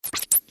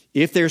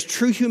if there's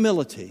true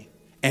humility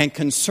and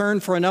concern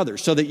for another,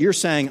 so that you're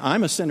saying,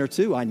 I'm a sinner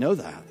too, I know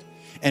that,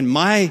 and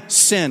my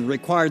sin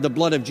required the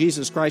blood of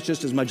Jesus Christ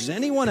just as much as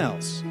anyone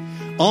else,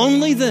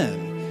 only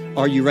then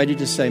are you ready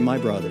to say, my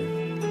brother,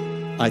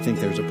 I think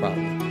there's a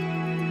problem.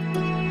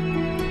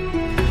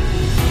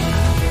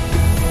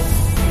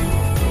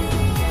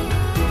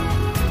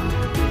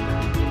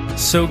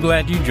 So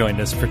glad you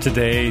joined us for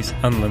today's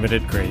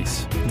Unlimited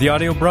Grace, the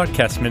audio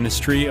broadcast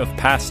ministry of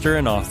pastor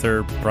and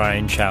author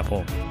Bryan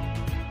Chapell.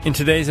 In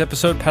today's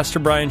episode, Pastor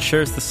Bryan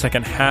shares the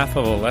second half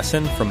of a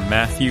lesson from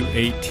Matthew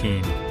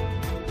 18.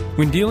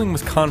 When dealing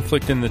with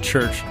conflict in the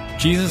church,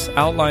 Jesus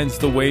outlines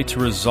the way to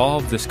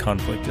resolve this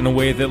conflict in a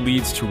way that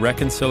leads to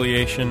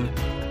reconciliation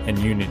and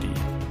unity.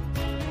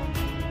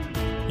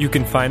 You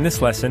can find this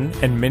lesson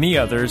and many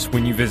others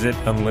when you visit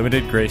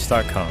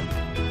unlimitedgrace.com.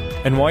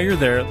 And while you're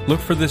there, look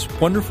for this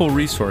wonderful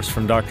resource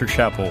from Dr.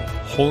 Chapell,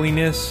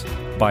 Holiness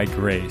by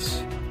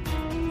Grace.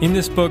 In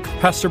this book,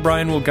 Pastor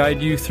Bryan will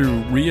guide you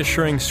through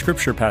reassuring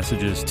scripture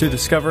passages to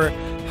discover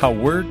how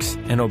works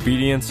and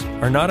obedience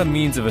are not a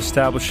means of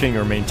establishing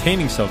or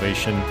maintaining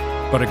salvation,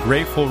 but a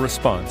grateful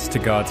response to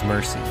God's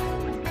mercy.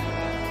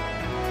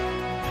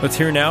 Let's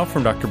hear now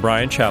from Dr.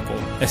 Bryan Chapell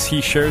as he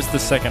shares the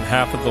second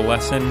half of the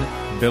lesson,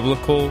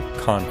 Biblical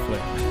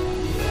Conflict.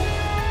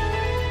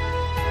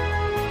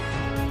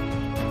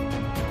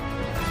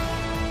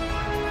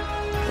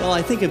 Well,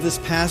 I think of this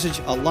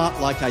passage a lot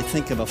like I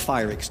think of a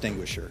fire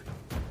extinguisher.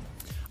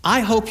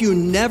 I hope you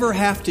never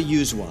have to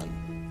use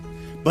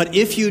one, but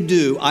if you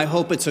do, I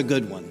hope it's a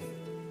good one.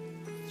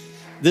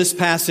 This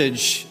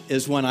passage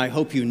is one I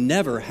hope you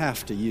never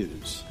have to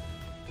use,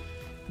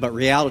 but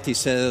reality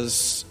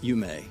says you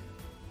may,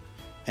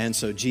 and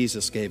so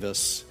Jesus gave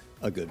us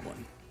a good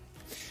one.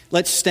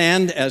 Let's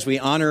stand as we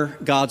honor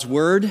God's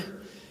word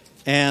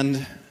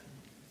and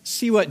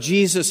see what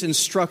Jesus'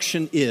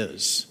 instruction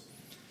is.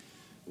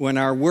 When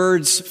our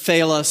words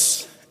fail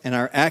us and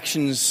our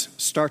actions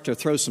start to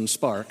throw some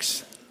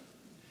sparks,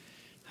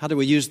 how do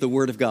we use the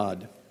Word of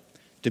God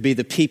to be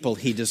the people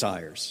He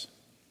desires?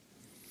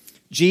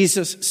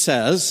 Jesus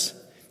says,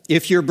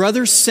 if your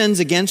brother sins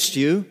against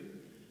you,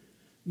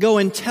 go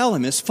and tell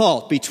him his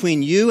fault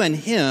between you and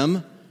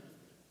him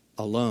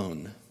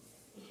alone.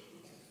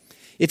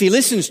 If he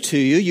listens to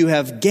you, you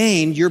have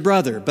gained your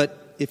brother.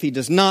 But if he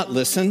does not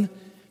listen,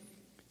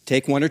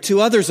 take one or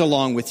two others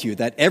along with you,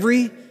 that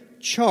every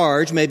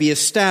charge may be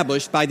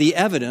established by the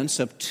evidence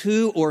of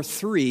 2 or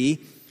 3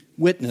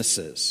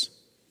 witnesses.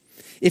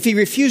 If he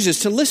refuses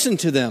to listen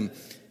to them,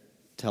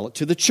 tell it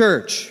to the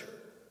church.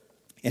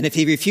 And if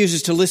he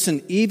refuses to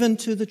listen even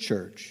to the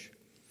church,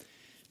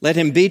 let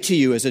him be to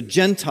you as a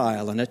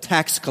Gentile and a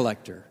tax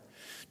collector.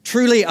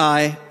 Truly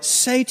I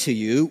say to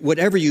you,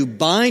 whatever you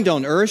bind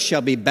on earth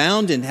shall be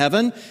bound in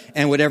heaven,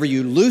 and whatever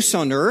you loose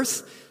on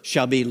earth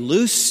shall be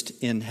loosed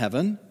in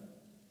heaven.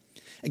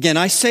 Again,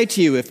 I say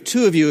to you, if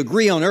 2 of you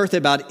agree on earth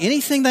about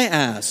anything they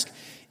ask,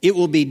 it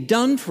will be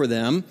done for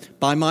them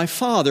by my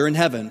Father in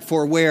heaven.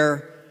 For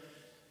where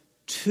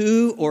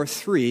 2 or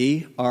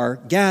 3 are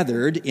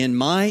gathered in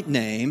my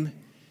name,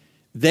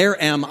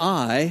 there am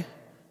I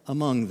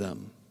among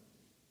them.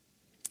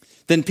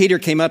 Then Peter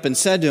came up and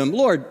said to him,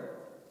 Lord,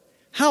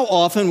 how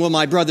often will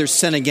my brother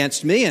sin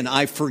against me and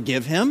I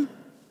forgive him?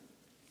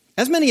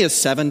 As many as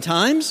 7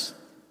 times?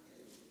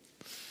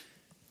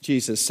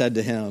 Jesus said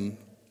to him,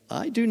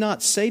 I do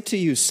not say to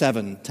you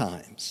 7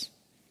 times,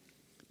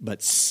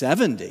 but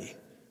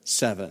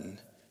 77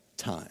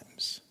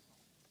 times.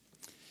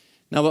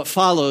 Now what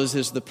follows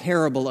is the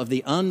parable of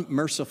the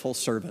unmerciful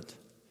servant,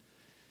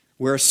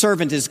 where a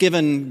servant is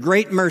given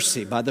great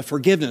mercy by the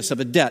forgiveness of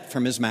a debt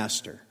from his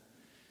master.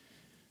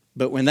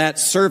 But when that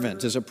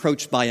servant is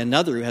approached by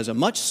another who has a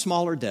much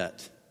smaller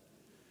debt,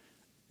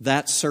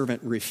 that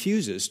servant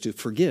refuses to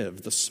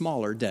forgive the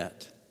smaller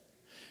debt.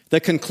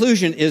 The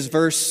conclusion is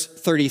verse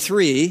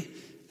 33,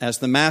 as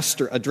the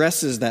master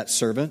addresses that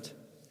servant,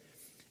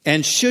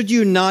 and should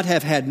you not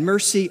have had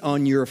mercy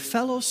on your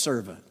fellow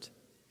servant,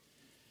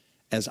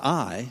 as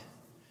I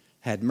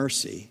had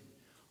mercy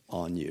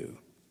on you.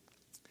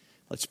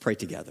 Let's pray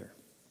together.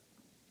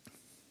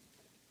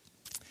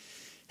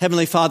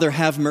 Heavenly Father,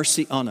 have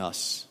mercy on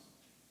us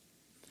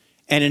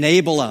and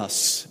enable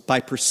us by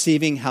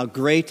perceiving how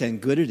great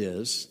and good it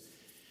is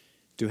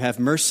to have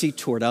mercy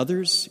toward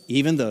others,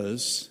 even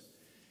those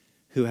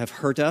who have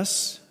hurt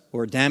us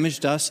or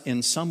damaged us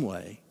in some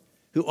way,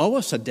 who owe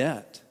us a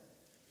debt.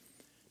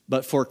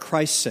 But for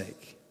Christ's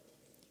sake,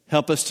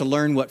 help us to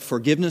learn what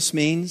forgiveness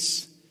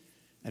means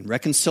and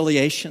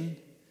reconciliation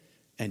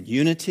and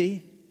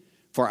unity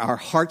for our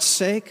heart's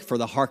sake, for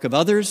the heart of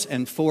others,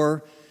 and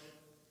for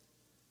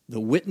the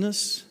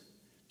witness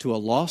to a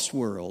lost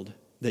world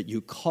that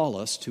you call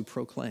us to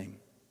proclaim.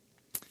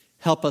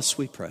 Help us,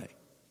 we pray.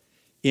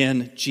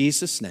 In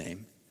Jesus'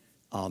 name,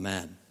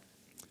 amen.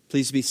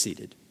 Please be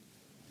seated.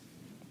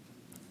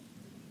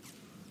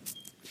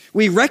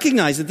 We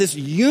recognize that this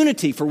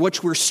unity for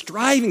which we're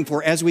striving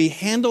for as we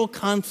handle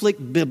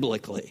conflict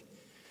biblically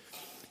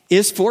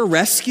is for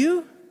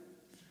rescue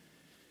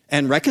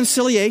and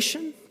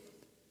reconciliation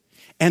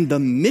and the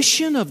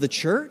mission of the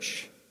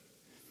church,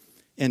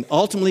 and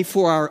ultimately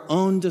for our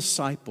own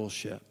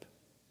discipleship.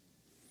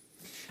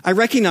 I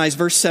recognize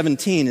verse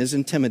 17 is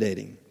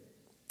intimidating.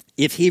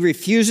 If he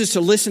refuses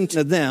to listen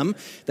to them,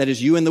 that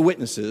is you and the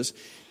witnesses,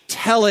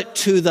 tell it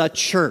to the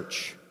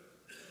church.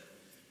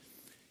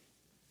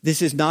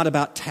 This is not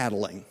about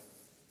tattling.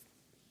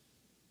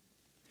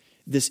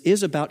 This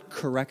is about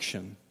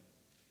correction.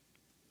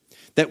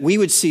 That we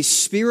would see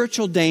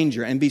spiritual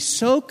danger and be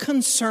so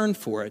concerned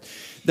for it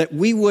that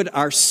we would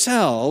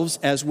ourselves,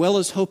 as well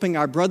as hoping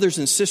our brothers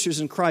and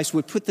sisters in Christ,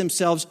 would put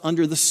themselves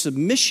under the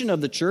submission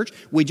of the church.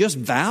 We just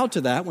vowed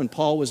to that when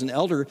Paul was an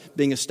elder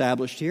being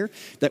established here,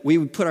 that we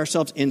would put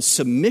ourselves in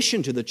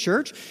submission to the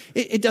church.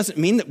 It doesn't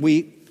mean that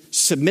we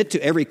submit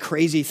to every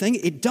crazy thing.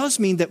 It does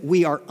mean that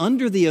we are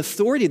under the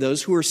authority of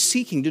those who are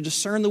seeking to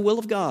discern the will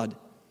of God.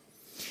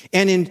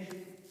 And in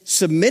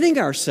submitting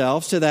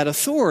ourselves to that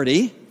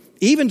authority,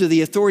 even to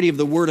the authority of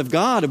the Word of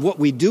God, of what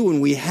we do when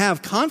we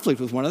have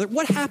conflict with one another,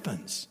 what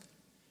happens?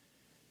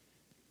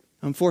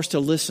 I'm forced to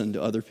listen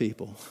to other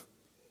people.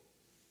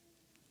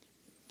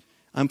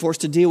 I'm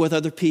forced to deal with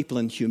other people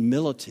in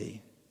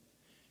humility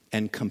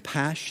and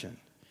compassion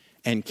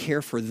and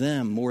care for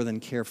them more than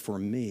care for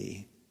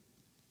me.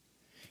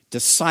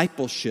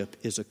 Discipleship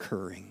is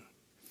occurring.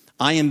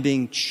 I am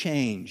being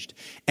changed.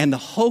 And the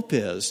hope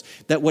is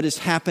that what is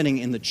happening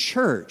in the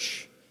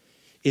church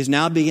is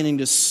now beginning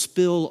to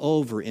spill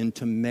over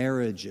into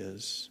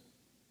marriages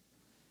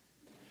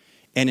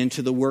and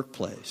into the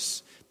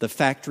workplace, the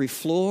factory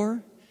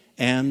floor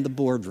and the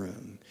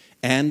boardroom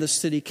and the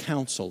city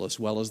council, as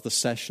well as the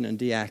session and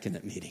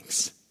diaconate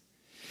meetings.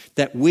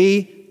 That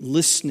we,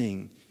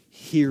 listening,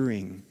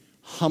 hearing,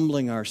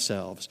 humbling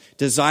ourselves,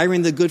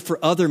 desiring the good for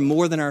other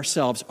more than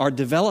ourselves, are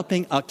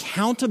developing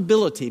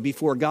accountability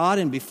before God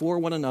and before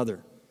one another.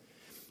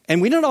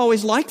 And we don't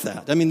always like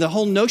that. I mean, the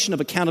whole notion of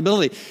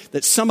accountability,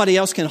 that somebody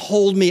else can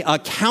hold me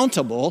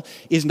accountable,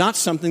 is not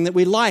something that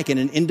we like in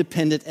an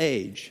independent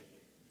age.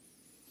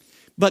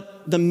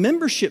 But the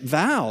membership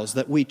vows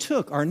that we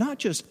took are not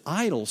just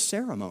idle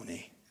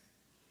ceremony.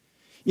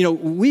 You know,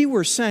 we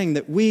were saying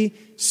that we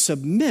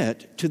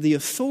submit to the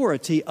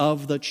authority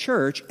of the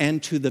church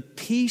and to the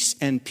peace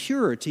and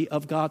purity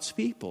of God's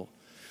people.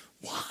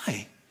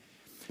 Why?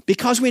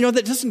 Because we know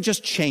that it doesn't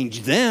just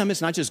change them.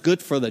 It's not just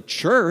good for the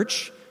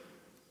church.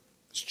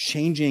 It's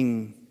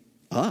changing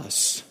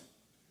us.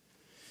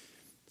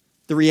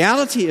 The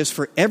reality is,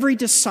 for every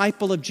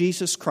disciple of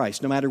Jesus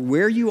Christ, no matter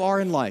where you are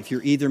in life,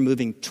 you're either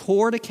moving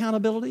toward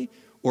accountability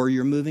or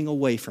you're moving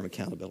away from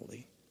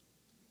accountability.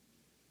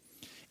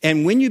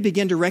 And when you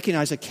begin to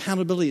recognize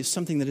accountability is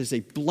something that is a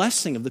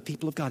blessing of the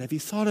people of God, have you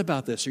thought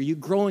about this? Are you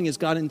growing as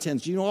God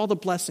intends? Do you know all the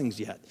blessings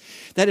yet?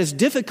 That, as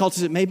difficult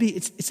as it may be,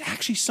 it's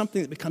actually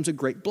something that becomes a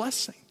great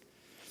blessing.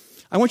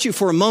 I want you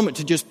for a moment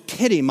to just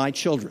pity my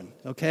children,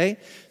 okay?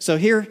 So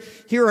here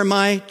are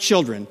my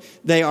children.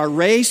 They are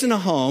raised in a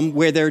home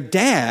where their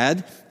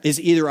dad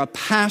is either a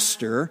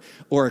pastor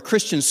or a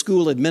Christian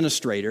school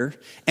administrator,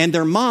 and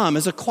their mom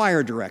is a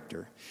choir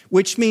director,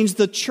 which means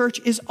the church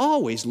is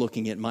always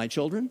looking at my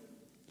children.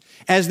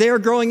 As they are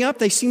growing up,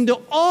 they seem to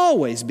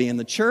always be in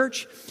the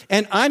church,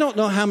 and I don't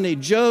know how many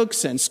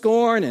jokes and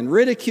scorn and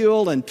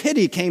ridicule and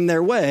pity came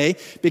their way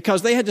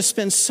because they had to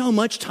spend so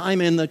much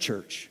time in the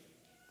church.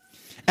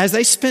 As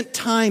they spent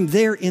time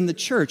there in the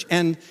church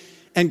and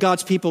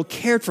God's people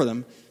cared for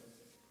them,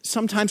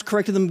 sometimes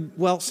corrected them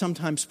well,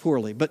 sometimes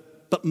poorly. But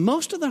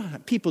most of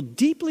the people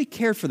deeply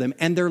cared for them,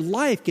 and their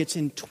life gets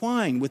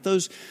entwined with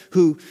those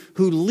who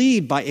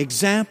lead by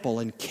example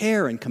and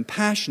care and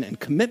compassion and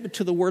commitment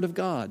to the Word of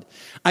God.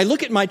 I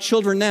look at my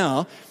children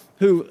now,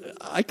 who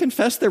I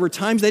confess there were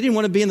times they didn't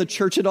want to be in the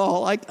church at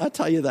all, I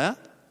tell you that,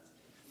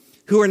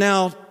 who are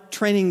now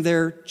training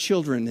their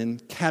children in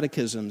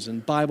catechisms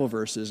and Bible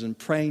verses and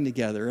praying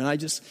together. And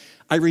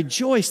I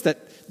rejoice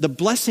that the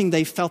blessing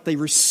they felt they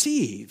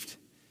received,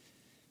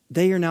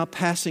 they are now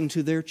passing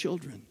to their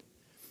children.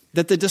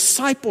 That the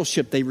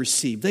discipleship they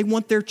received, they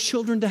want their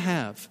children to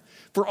have.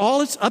 For all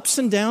its ups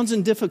and downs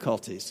and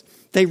difficulties,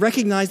 they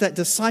recognize that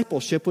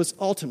discipleship was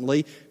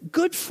ultimately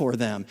good for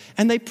them,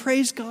 and they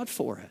praise God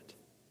for it.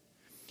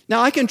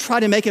 Now, I can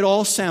try to make it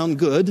all sound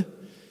good,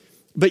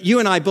 but you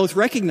and I both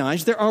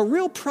recognize there are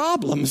real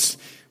problems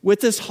with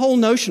this whole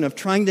notion of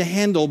trying to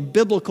handle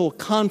biblical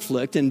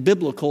conflict in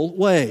biblical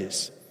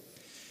ways.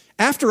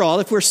 After all,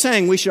 if we're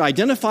saying we should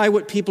identify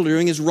what people are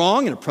doing is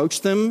wrong and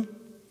approach them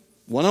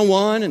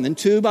one-on-one and then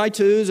two by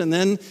twos and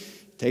then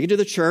take it to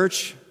the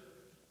church,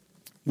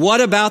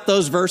 what about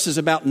those verses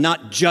about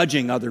not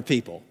judging other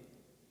people?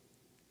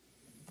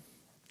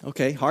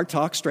 Okay, hard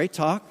talk, straight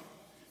talk.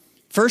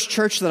 First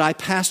church that I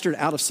pastored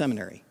out of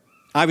seminary.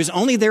 I was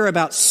only there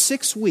about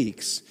 6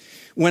 weeks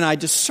when I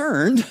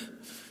discerned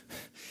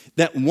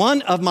that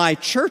one of my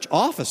church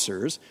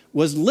officers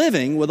was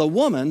living with a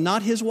woman,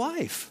 not his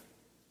wife.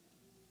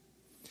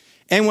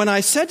 And when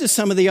I said to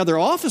some of the other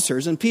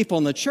officers and people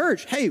in the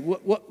church, hey,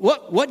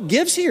 what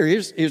gives here?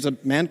 Here's a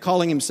man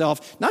calling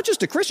himself not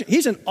just a Christian,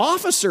 he's an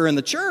officer in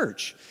the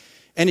church.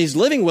 And he's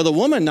living with a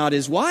woman, not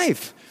his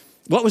wife.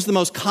 What was the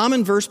most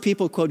common verse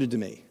people quoted to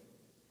me?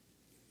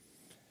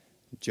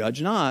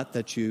 Judge not,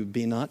 that you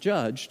be not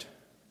judged.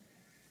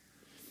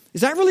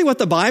 Is that really what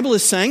the Bible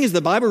is saying? Is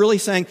the Bible really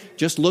saying,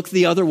 just look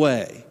the other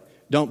way,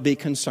 don't be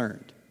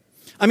concerned?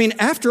 I mean,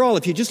 after all,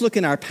 if you just look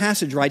in our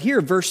passage right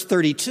here, verse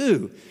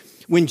 32,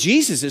 when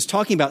Jesus is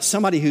talking about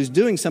somebody who's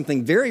doing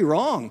something very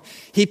wrong,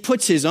 he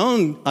puts his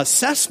own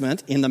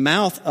assessment in the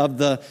mouth of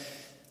the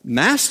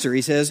master.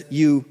 He says,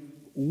 you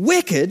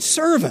wicked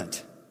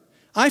servant.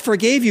 I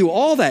forgave you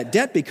all that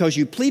debt because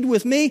you plead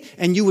with me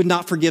and you would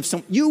not forgive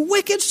some. You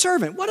wicked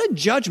servant. What a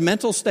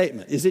judgmental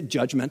statement. Is it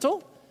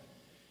judgmental?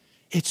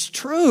 It's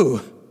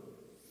true.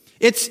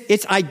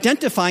 It's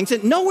identifying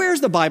sin. Nowhere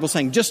is the Bible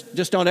saying,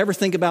 just don't ever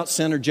think about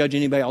sin or judge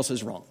anybody else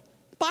as wrong.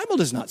 The Bible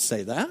does not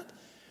say that.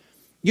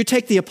 You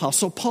take the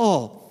Apostle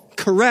Paul,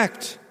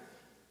 correct,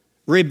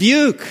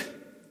 rebuke,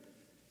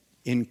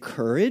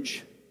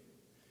 encourage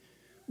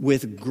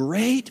with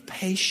great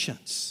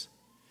patience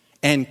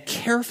and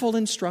careful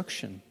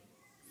instruction.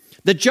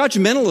 The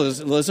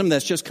judgmentalism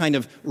that's just kind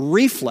of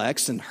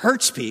reflex and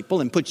hurts people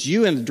and puts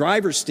you in the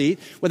driver's seat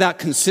without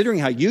considering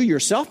how you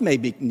yourself may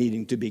be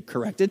needing to be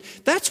corrected,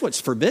 that's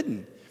what's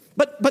forbidden.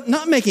 But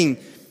not making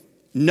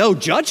no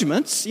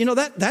judgments,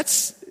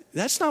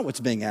 that's not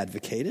what's being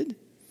advocated.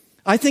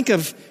 I think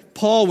of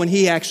Paul when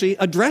he actually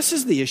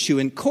addresses the issue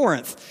in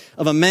Corinth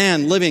of a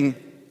man living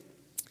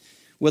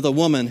with a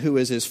woman who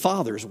is his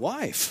father's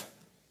wife.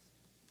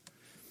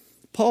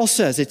 Paul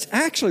says, it's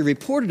actually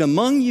reported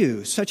among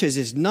you, such as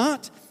is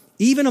not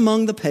even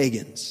among the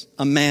pagans,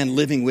 a man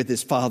living with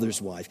his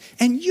father's wife.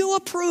 And you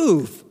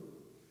approve.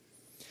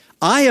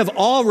 I have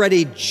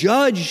already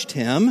judged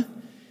him,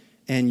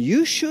 and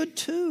you should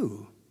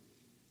too.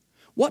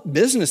 What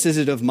business is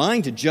it of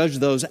mine to judge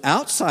those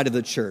outside of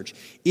the church?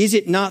 Is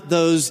it not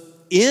those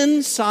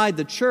inside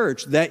the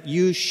church that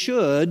you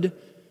should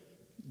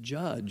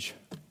judge?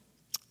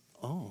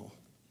 Oh.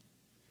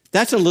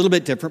 That's a little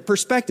bit different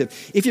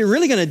perspective. If you're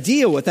really going to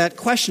deal with that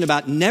question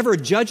about never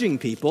judging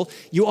people,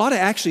 you ought to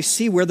actually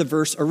see where the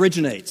verse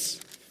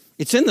originates.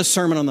 It's in the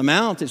Sermon on the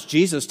Mount. It's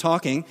Jesus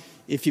talking.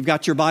 If you've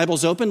got your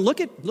Bibles open, look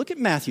at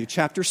Matthew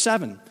chapter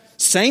 7.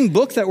 Same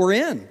book that we're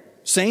in.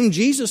 Same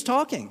Jesus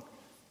talking.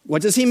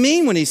 What does he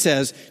mean when he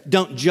says,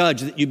 don't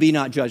judge that you be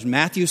not judged?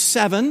 Matthew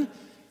 7,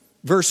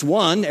 verse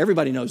 1,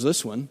 everybody knows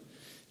this one.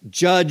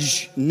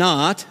 Judge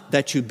not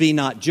that you be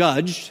not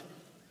judged.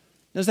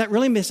 Does that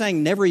really mean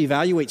saying never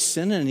evaluate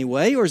sin in any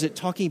way, or is it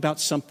talking about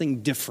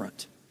something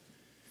different?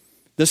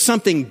 The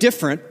something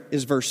different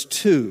is verse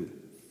 2.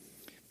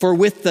 For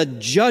with the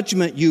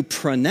judgment you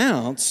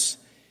pronounce,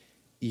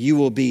 you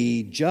will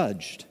be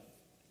judged.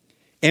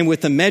 And with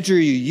the measure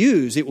you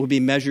use, it will be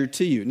measured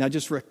to you. Now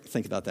just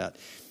think about that.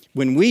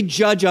 When we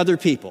judge other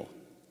people,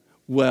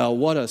 well,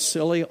 what a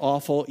silly,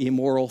 awful,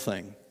 immoral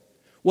thing.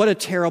 What a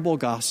terrible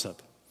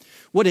gossip.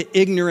 What an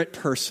ignorant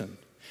person.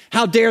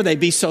 How dare they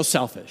be so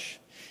selfish?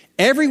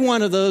 Every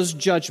one of those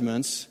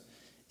judgments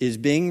is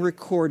being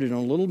recorded on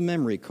a little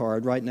memory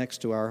card right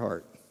next to our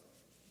heart.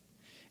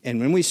 And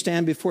when we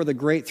stand before the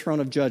great throne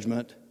of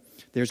judgment,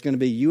 there's going to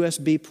be a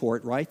USB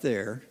port right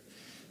there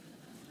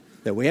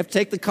that we have to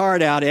take the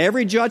card out.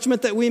 Every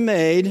judgment that we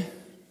made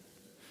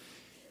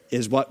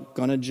is what's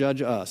going to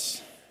judge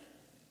us.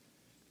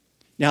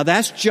 Now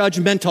that's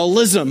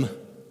judgmentalism.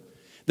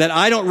 That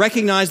I don't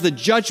recognize the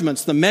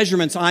judgments, the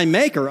measurements I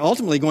make are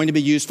ultimately going to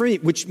be used for me,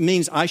 which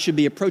means I should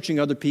be approaching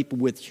other people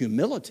with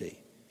humility.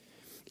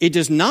 It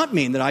does not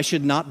mean that I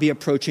should not be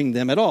approaching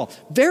them at all.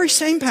 Very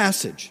same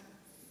passage.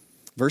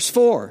 Verse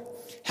 4.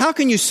 How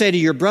can you say to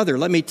your brother,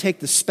 let me take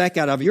the speck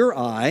out of your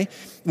eye,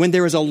 when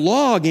there is a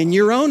log in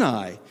your own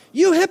eye?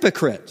 You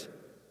hypocrite.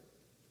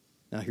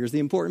 Now here's the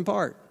important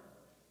part.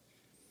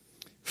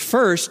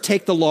 First,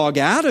 take the log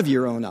out of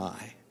your own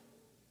eye.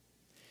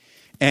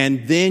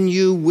 And then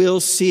you will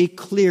see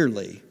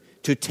clearly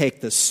to take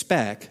the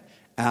speck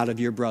out of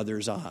your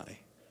brother's eye.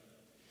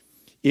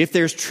 If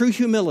there's true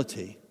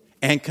humility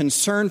and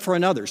concern for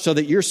another, so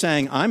that you're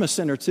saying, I'm a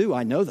sinner too,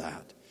 I know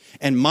that.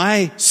 And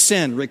my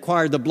sin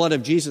required the blood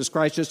of Jesus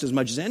Christ just as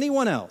much as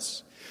anyone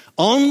else.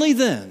 Only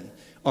then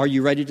are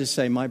you ready to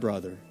say, my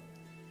brother,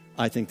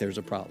 I think there's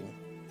a problem.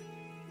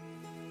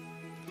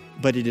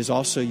 But it is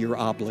also your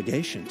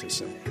obligation to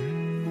say,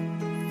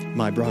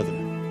 my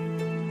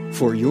brother,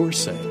 for your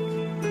sake,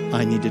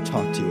 I need to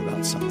talk to you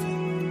about something.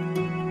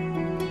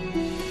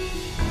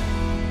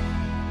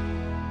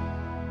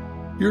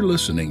 You're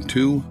listening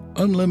to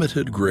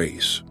Unlimited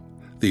Grace,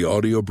 the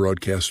audio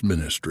broadcast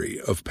ministry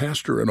of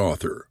pastor and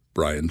author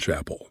Bryan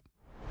Chapell.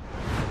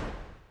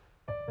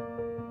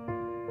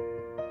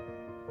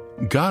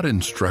 God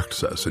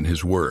instructs us in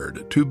His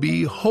Word to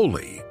be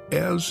holy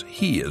as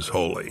He is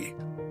holy.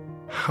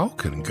 How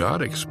can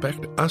God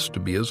expect us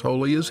to be as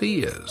holy as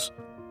He is?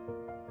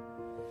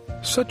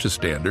 Such a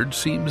standard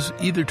seems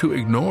either to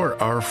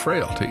ignore our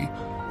frailty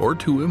or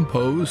to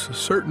impose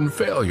certain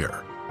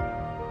failure.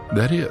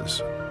 That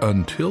is,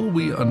 until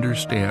we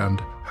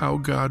understand how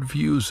God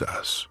views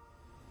us.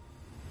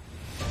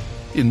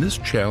 In this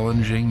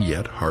challenging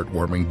yet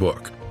heartwarming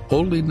book,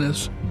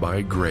 Holiness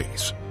by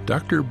Grace,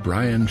 Dr.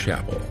 Bryan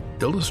Chapell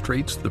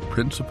illustrates the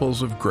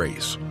principles of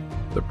grace,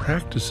 the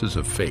practices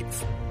of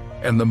faith,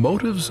 and the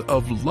motives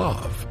of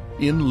love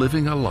in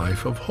living a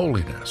life of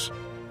holiness.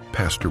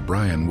 Pastor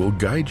Bryan will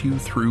guide you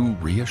through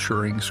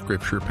reassuring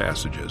scripture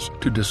passages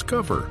to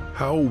discover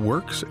how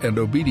works and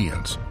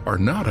obedience are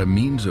not a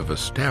means of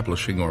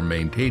establishing or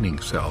maintaining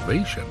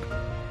salvation,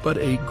 but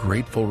a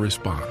grateful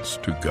response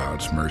to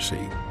God's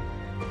mercy.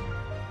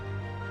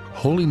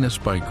 Holiness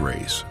by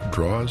Grace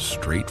draws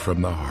straight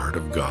from the heart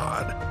of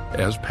God,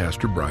 as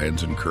Pastor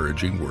Bryan's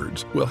encouraging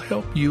words will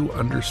help you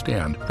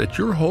understand that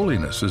your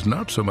holiness is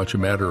not so much a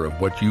matter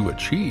of what you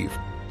achieve,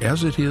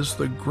 as it is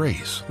the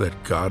grace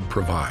that God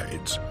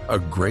provides, a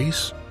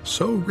grace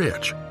so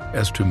rich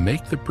as to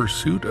make the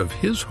pursuit of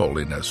His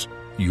holiness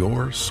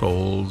your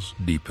soul's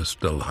deepest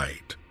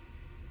delight.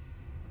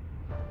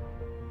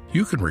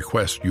 You can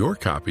request your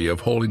copy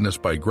of Holiness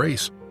by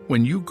Grace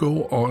when you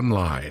go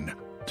online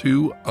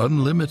to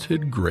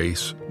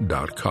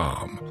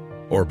unlimitedgrace.com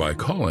or by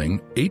calling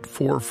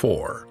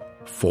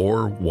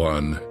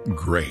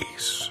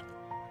 844-41-GRACE.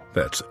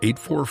 That's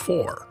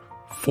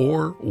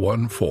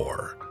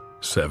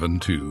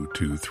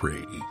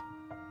 844-414-7223.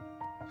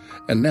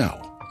 And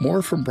now,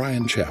 more from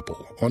Bryan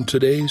Chapell on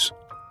today's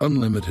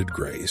Unlimited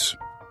Grace.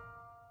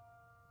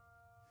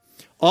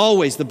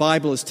 Always the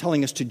Bible is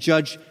telling us to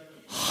judge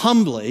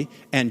humbly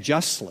and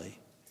justly,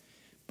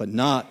 but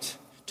not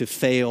to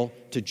fail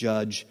to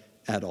judge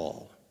at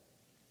all.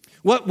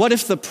 What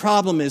if the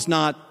problem is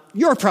not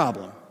your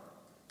problem?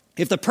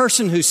 If the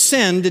person who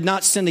sinned did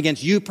not sin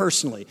against you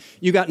personally,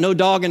 you got no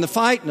dog in the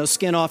fight, no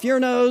skin off your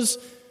nose,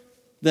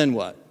 then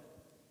what?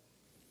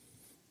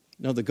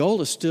 No, the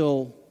goal is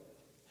still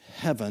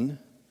heaven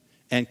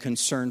and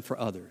concern for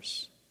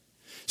others.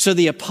 So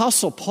the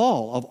Apostle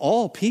Paul, of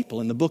all people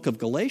in the book of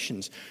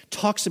Galatians,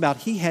 talks about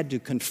he had to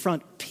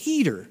confront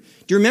Peter.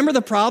 Do you remember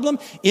the problem?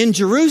 In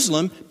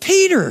Jerusalem,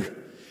 Peter,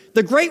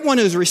 the great one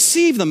who's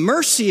received the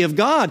mercy of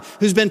God,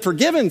 who's been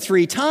forgiven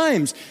 3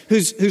 times,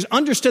 who's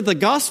understood the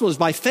gospel is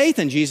by faith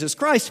in Jesus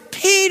Christ,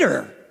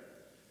 Peter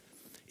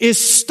is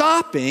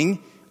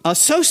stopping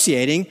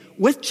associating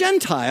with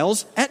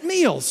Gentiles at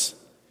meals.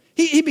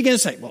 He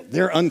begins to say, well,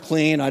 they're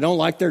unclean. I don't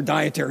like their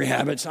dietary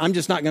habits. I'm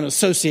just not going to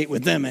associate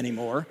with them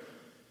anymore.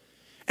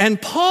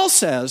 And Paul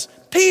says,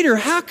 Peter,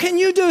 how can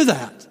you do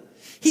that?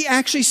 He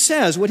actually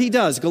says what he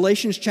does,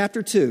 Galatians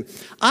chapter 2.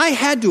 I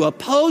had to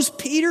oppose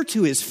Peter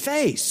to his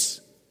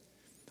face.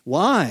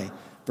 Why?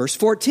 Verse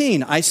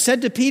 14, I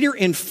said to Peter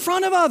in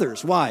front of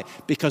others. Why?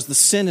 Because the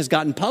sin has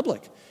gotten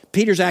public.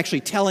 Peter's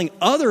actually telling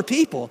other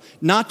people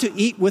not to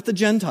eat with the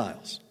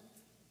Gentiles.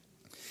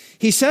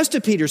 He says to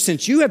Peter,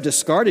 since you have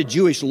discarded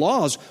Jewish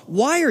laws,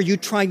 why are you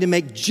trying to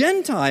make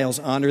Gentiles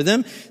honor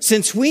them,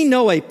 since we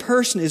know a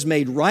person is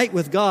made right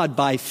with God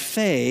by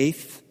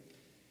faith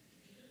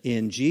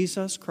in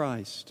Jesus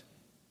Christ?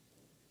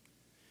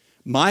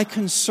 My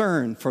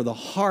concern for the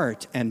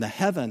heart and the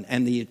heaven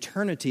and the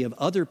eternity of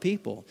other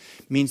people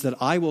means that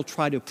I will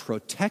try to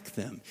protect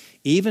them,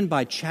 even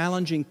by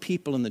challenging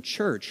people in the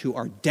church who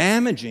are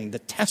damaging the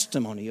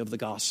testimony of the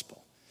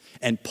gospel.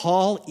 And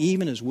Paul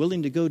even is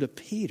willing to go to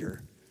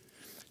Peter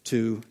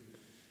to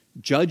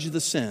judge the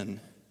sin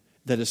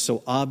that is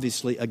so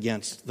obviously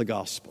against the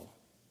gospel.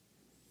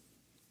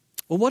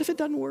 Well, what if it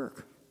doesn't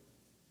work?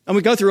 And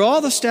we go through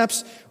all the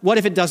steps. What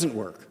if it doesn't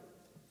work?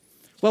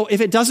 Well, if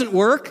it doesn't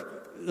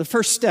work, the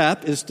first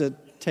step is to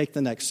take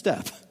the next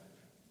step.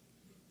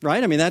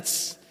 Right? I mean,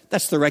 that's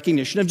the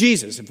recognition of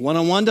Jesus. If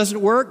one-on-one doesn't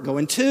work, go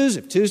in twos.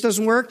 If twos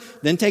doesn't work,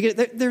 then take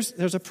it.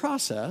 There's a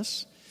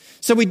process.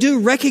 So we do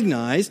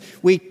recognize,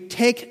 we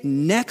take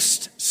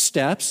next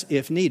steps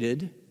if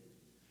needed.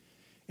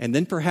 And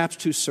then perhaps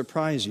to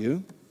surprise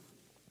you,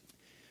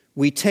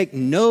 we take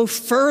no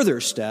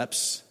further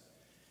steps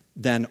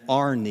than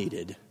are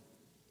needed.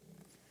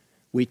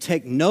 We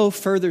take no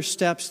further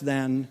steps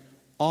than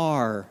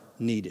are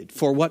needed.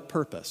 For what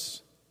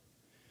purpose?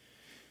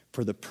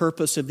 For the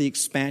purpose of the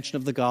expansion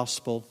of the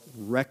gospel,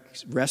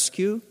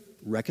 rescue,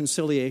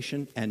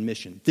 reconciliation, and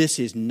mission. This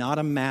is not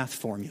a math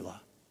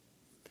formula.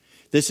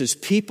 This is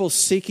people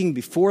seeking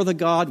before the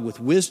God with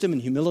wisdom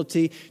and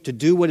humility to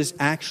do what is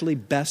actually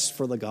best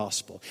for the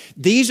gospel.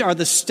 These are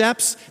the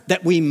steps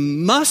that we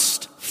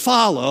must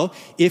follow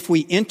if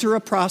we enter a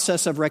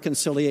process of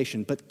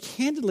reconciliation. But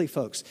candidly,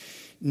 folks,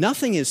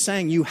 nothing is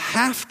saying you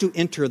have to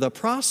enter the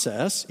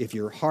process if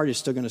your heart is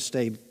still going to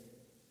stay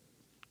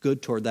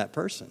good toward that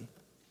person.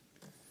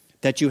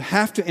 That you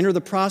have to enter the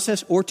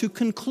process or to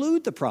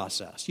conclude the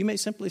process. You may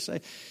simply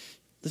say,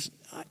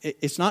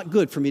 it's not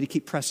good for me to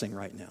keep pressing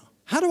right now.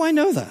 How do I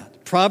know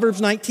that?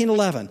 Proverbs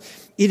 19:11.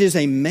 It is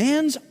a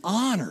man's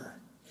honor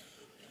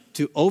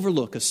to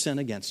overlook a sin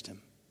against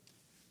him.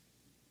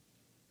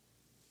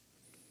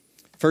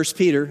 1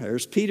 Peter,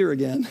 there's Peter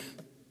again.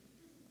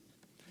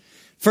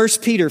 1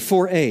 Peter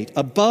 4:8.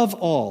 Above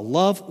all,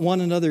 love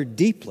one another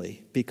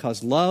deeply,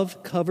 because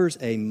love covers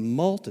a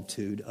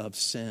multitude of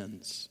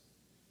sins.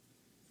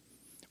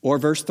 Or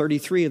verse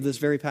 33 of this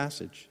very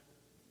passage.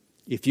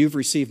 If you've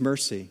received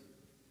mercy,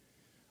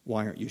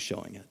 why aren't you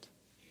showing it?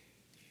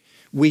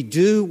 We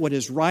do what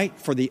is right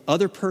for the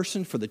other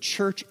person, for the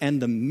church, and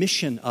the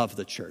mission of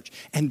the church.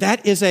 And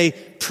that is a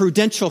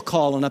prudential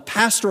call and a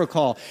pastoral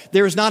call.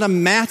 There is not a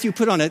math you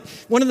put on it.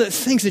 One of the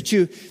things that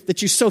you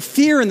so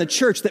fear in the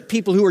church, that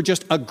people who are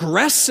just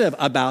aggressive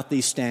about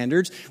these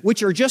standards,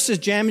 which are just as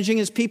damaging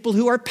as people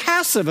who are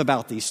passive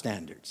about these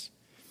standards.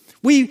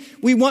 We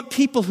want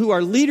people who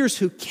are leaders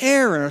who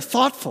care and are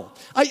thoughtful.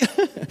 I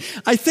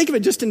think of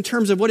it just in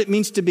terms of what it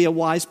means to be a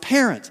wise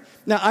parent.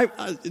 Now,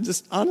 I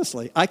just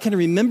honestly, I can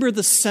remember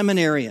the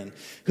seminarian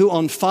who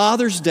on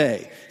Father's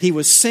Day, he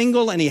was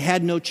single and he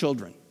had no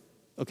children,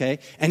 okay?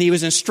 And he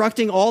was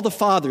instructing all the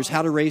fathers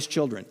how to raise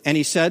children. And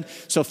he said,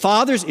 so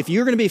fathers, if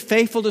you're going to be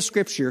faithful to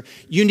Scripture,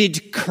 you need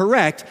to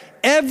correct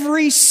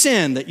every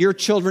sin that your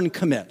children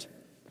commit,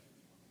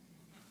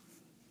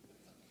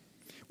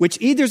 which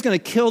either is going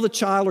to kill the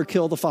child or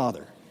kill the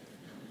father.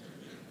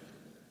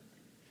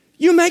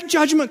 You make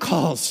judgment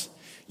calls.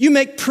 You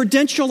make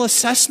prudential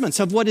assessments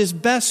of what is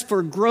best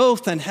for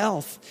growth and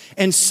health.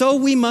 And so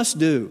we must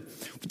do.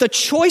 The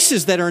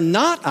choices that are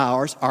not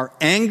ours are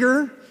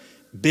anger,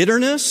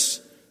 bitterness,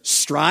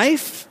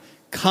 strife,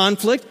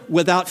 conflict,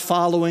 without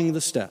following the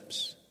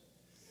steps.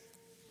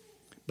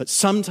 But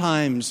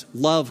sometimes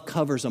love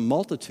covers a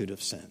multitude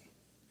of sin,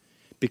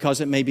 because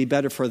it may be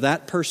better for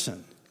that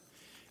person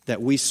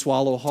that we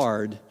swallow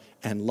hard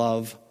and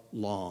love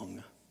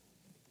long.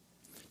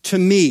 To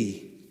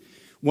me,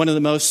 one of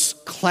the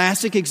most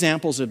classic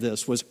examples of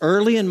this was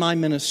early in my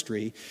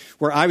ministry,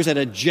 where I was at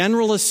a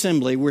general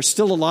assembly where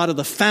still a lot of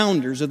the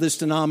founders of this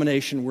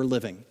denomination were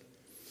living.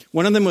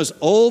 One of them was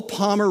old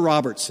Palmer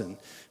Robertson,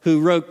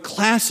 who wrote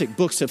classic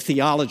books of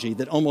theology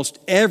that almost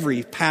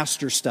every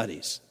pastor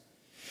studies.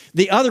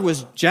 The other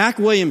was Jack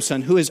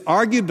Williamson, who has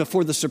argued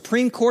before the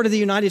Supreme Court of the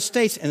United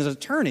States as an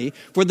attorney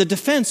for the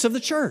defense of the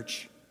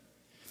church.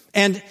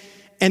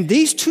 And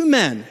these two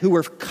men, who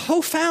were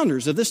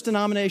co-founders of this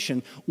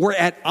denomination, were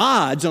at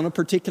odds on a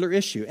particular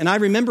issue. And I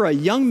remember a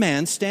young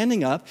man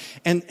standing up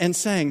and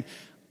saying,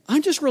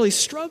 I'm just really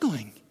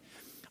struggling.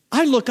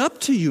 I look up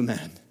to you,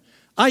 men.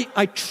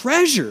 I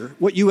treasure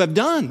what you have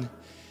done.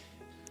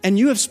 And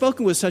you have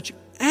spoken with such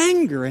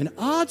anger and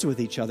odds with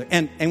each other.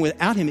 And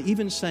without him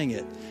even saying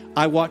it,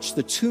 I watched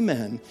the two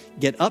men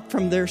get up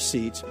from their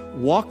seats,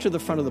 walk to the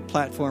front of the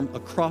platform,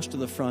 across to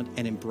the front,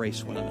 and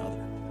embrace one another.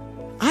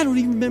 I don't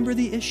even remember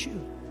the issue.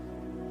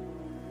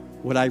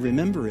 What I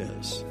remember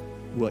is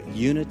what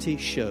unity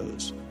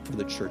shows for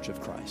the Church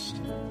of Christ.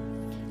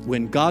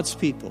 When God's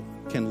people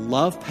can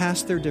love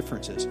past their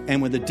differences,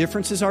 and when the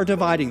differences are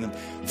dividing them,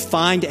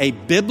 find a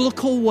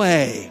biblical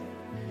way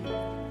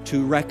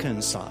to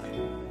reconcile,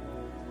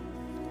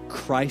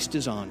 Christ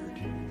is honored,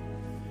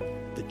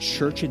 the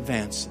church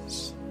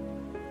advances,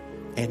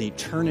 and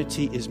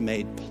eternity is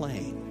made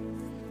plain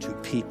to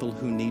people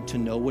who need to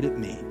know what it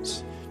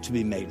means to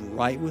be made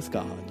right with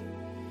God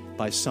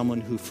by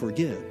someone who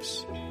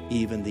forgives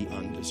even the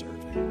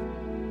undeserving.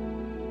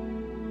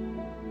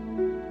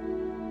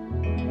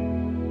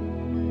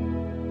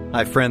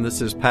 Hi, friend.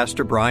 This is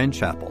Pastor Brian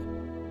Chappell,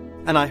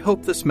 and I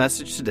hope this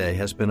message today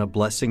has been a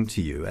blessing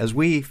to you. As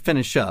we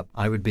finish up,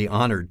 I would be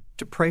honored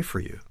to pray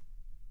for you.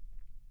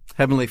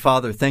 Heavenly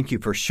Father, thank you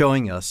for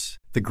showing us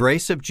the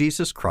grace of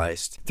Jesus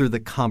Christ through the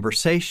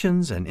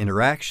conversations and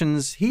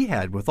interactions he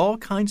had with all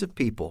kinds of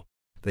people,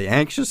 the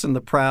anxious and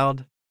the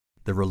proud,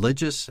 the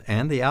religious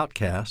and the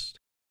outcast.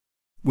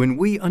 When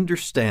we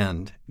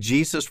understand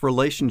Jesus'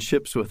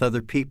 relationships with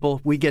other people,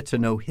 we get to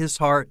know his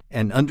heart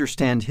and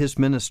understand his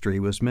ministry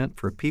was meant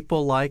for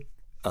people like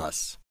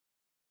us.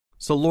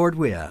 So, Lord,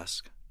 we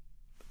ask,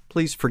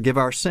 please forgive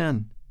our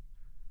sin,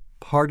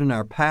 pardon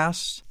our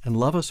past, and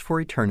love us for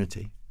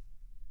eternity.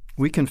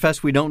 We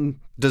confess we don't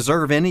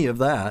deserve any of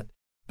that,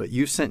 but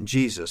you sent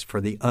Jesus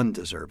for the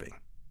undeserving.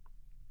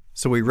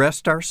 So we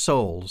rest our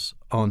souls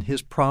on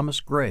his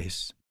promised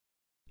grace.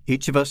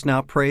 Each of us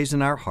now prays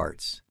in our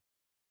hearts,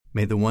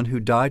 may the one who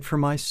died for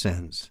my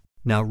sins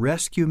now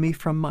rescue me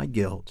from my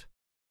guilt,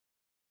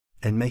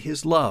 and may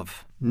his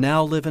love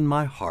now live in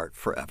my heart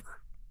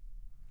forever.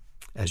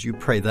 As you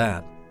pray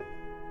that,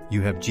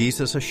 you have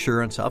Jesus'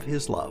 assurance of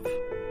his love,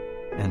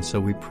 and so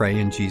we pray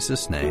in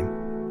Jesus' name.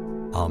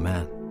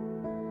 Amen.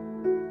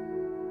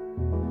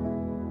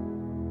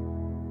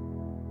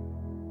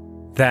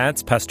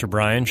 That's Pastor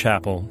Brian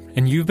Chappell,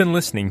 and you've been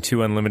listening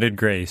to Unlimited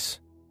Grace.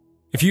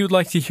 If you would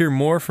like to hear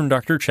more from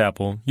Dr.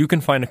 Chappell, you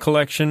can find a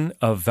collection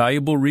of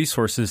valuable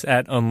resources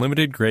at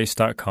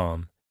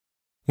unlimitedgrace.com.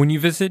 When you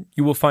visit,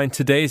 you will find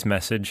today's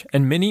message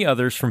and many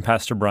others from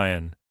Pastor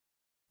Brian.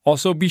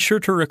 Also, be sure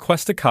to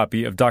request a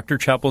copy of Dr.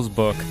 Chappell's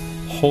book,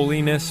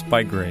 Holiness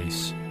by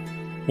Grace.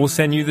 We'll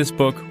send you this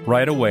book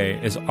right away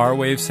as our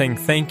way of saying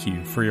thank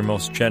you for your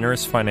most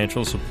generous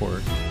financial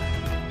support.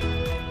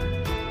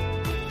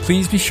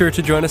 Please be sure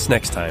to join us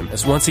next time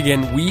as once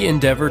again we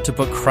endeavor to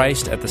put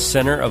Christ at the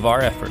center of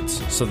our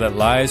efforts so that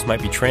lives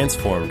might be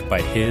transformed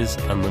by his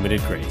unlimited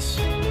grace.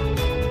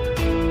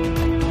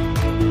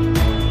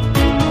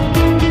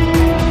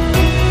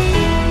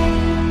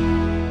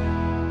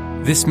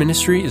 This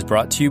ministry is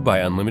brought to you by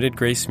Unlimited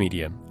Grace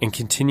Media and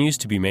continues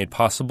to be made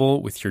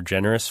possible with your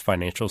generous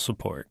financial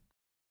support.